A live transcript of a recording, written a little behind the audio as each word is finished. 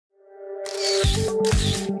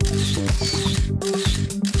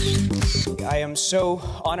I am so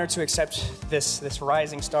honored to accept this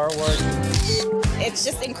Rising Star Award. It's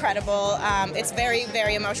just incredible. It's very,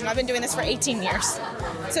 very emotional. I've been doing this for 18 years.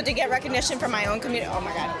 So to get recognition from my own community, oh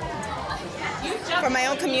my God. From my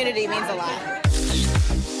own community means a lot.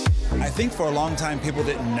 I think for a long time people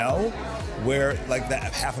didn't know where like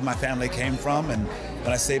half of my family came from, and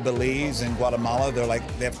when I say Belize and Guatemala, they're like,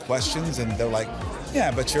 they have questions and they're like, yeah,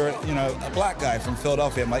 but you're, you know, a black guy from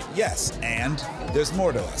Philadelphia. I'm like, yes, and there's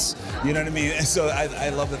more to us. You know what I mean? And so I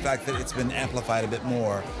love the fact that it's been amplified a bit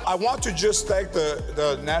more. I want to just thank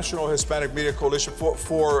the National Hispanic Media Coalition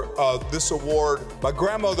for this award. My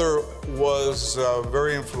grandmother was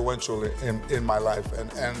very influential in my life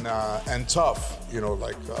and tough, you know,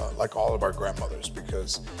 like all of our grandmothers,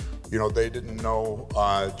 because you know, they didn't know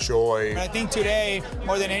joy. I think today,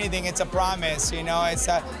 more than anything, it's a promise, you know? It's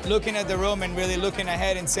looking at the room and really looking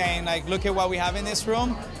ahead and saying, like, look at what we have in this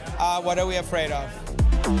room. What are we afraid of?